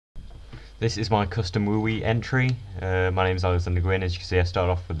This is my custom WUWI entry. My name is Alexander Gwynn. As you can see, I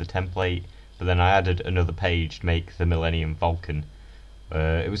started off with the template, but then I added another page to make the Millennium Falcon.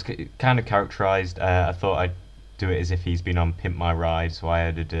 It was kind of characterized. I thought I'd do it as if he's been on Pimp My Ride, so I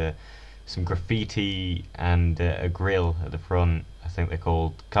added some graffiti and a grill at the front. I think they're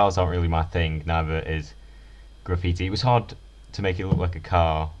called. Cars aren't really my thing, neither is graffiti. It was hard to make it look like a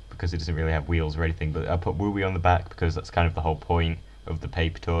car because it doesn't really have wheels or anything, but I put WUWI on the back because that's kind of the whole point of the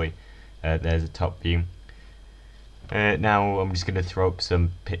paper toy. There's a top view. Now I'm just going to throw up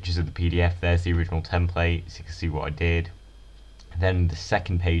some pictures of the PDF. There's the original template, so you can see what I did. Then the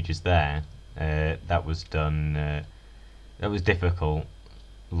second page is there. That was done. That was difficult.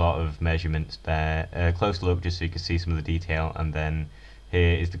 A lot of measurements there. Close look just so you can see some of the detail. And then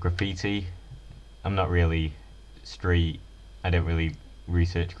here is the graffiti. I'm not really street. I don't really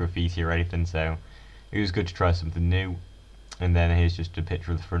research graffiti or anything, so it was good to try something new. And then here's just a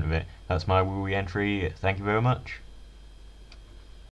picture of the front of it. That's my WUWI entry. Thank you very much.